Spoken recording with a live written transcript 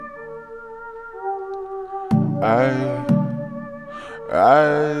I,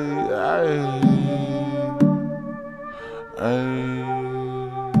 I,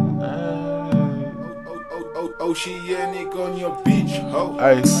 Oceanic on your beach, ho.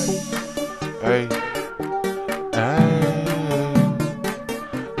 ay, ay,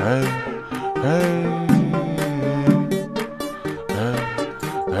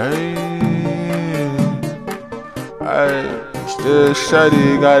 ay, still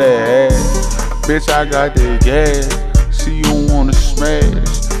shawty got that ass, bitch I got the gas. She don't wanna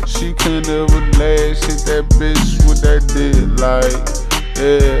smash, she can never last. Hit that bitch with that dick like,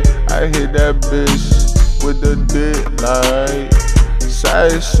 yeah, I hit that bitch with the dick like.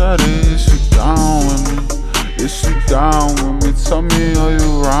 Say shawty, is she down with me? Is she down with me? Tell me, are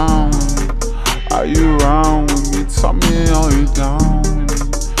you round with me? Are you round with me? Tell me, are you down with me?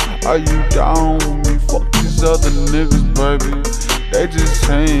 Are you down with me? Fuck these other niggas, baby. They just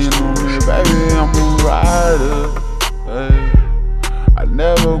hating on me, baby. I'm a rider, hey. I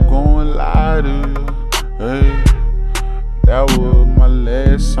never gon' lie to you, hey. That was my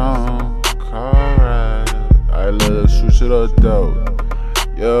last song, Car Rider. I let's switch it up though,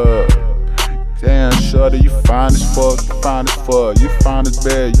 yeah. Damn, shorty, you fine as fuck, you fine as fuck, you fine as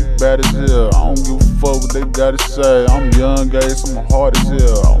bad, you bad as hell. I don't give a fuck what they gotta say. I'm young, guys, I'm hard as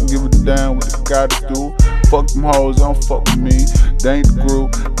hell. I don't give a damn what they gotta do. Fuck them hoes, they don't fuck with me. They ain't the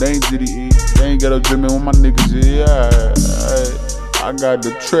group, they ain't GDE, they ain't got up dreaming with my niggas, yeah. I got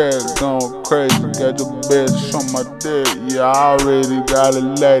the track going crazy, got the bitch on my dick. Yeah, I already got a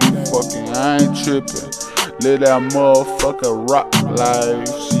lady fucking, I ain't tripping. Let that motherfucker rock like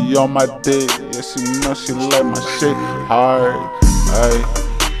she on my dick. Yeah, she know she like my shit hard. Ay,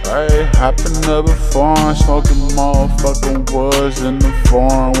 hopping up a farm, smoking motherfucking woods in the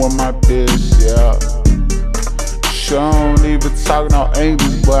farm with my bitch, yeah. She don't even talk no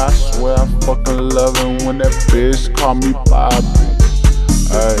English, but I swear I fucking love it when that bitch call me Bobby.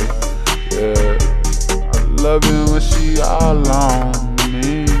 Ay, yeah. I love it when she all on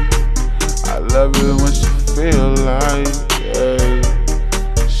me. I love it when she feel like, hey,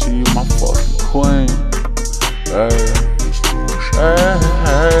 she my fucking queen, hey,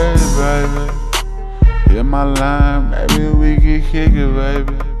 baby. Hit my line, maybe we can kick it,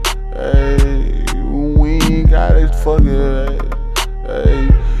 baby. Hey, we ain't gotta fuck it, hey.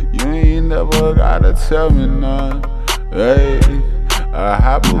 You ain't never gotta tell me none, hey. I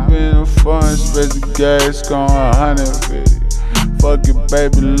hop up in the front, space the gas going 150. Fuck it,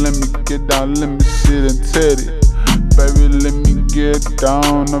 baby, let me get down, let me sit and teddy. Baby, let me get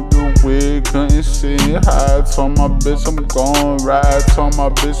down up the wig, couldn't see high. Told my bitch I'm gon' ride, told my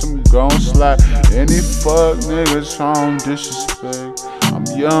bitch I'm gon' slide. Any fuck niggas trying disrespect. I'm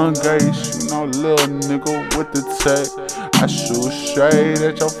young, Gace, you know, little nigga with the tech. I shoot straight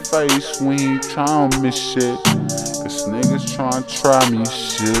at your face when you tryna miss shit. Cause niggas tryna try me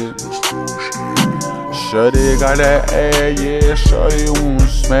shit. Shorty got that ass, yeah, shorty wanna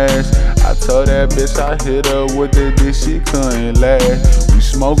smash. I told that bitch I hit her with the dick, she couldn't last. We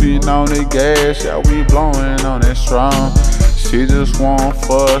smoking on the gas, yeah, we blowing on that strong. She just want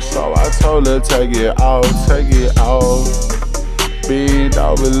fuck, so I told her take it off, take it off. Bend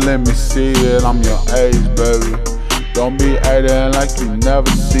over, let me see it, I'm your age, baby. Don't be acting like you never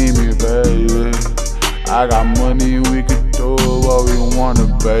see me, baby. I got money, we can do what we wanna,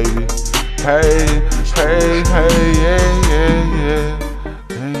 baby. Hey, yeah.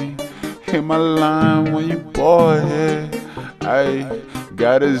 Hey, hit my line when you bored, yeah. Ay,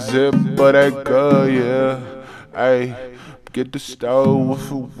 got a zip, but that girl, yeah. Ay, get the stove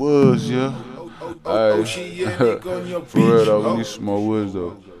if it was, yeah. Ay, for real though, we need some more woods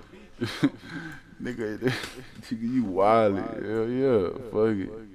though. Nigga, you wildin', yeah, fuck it.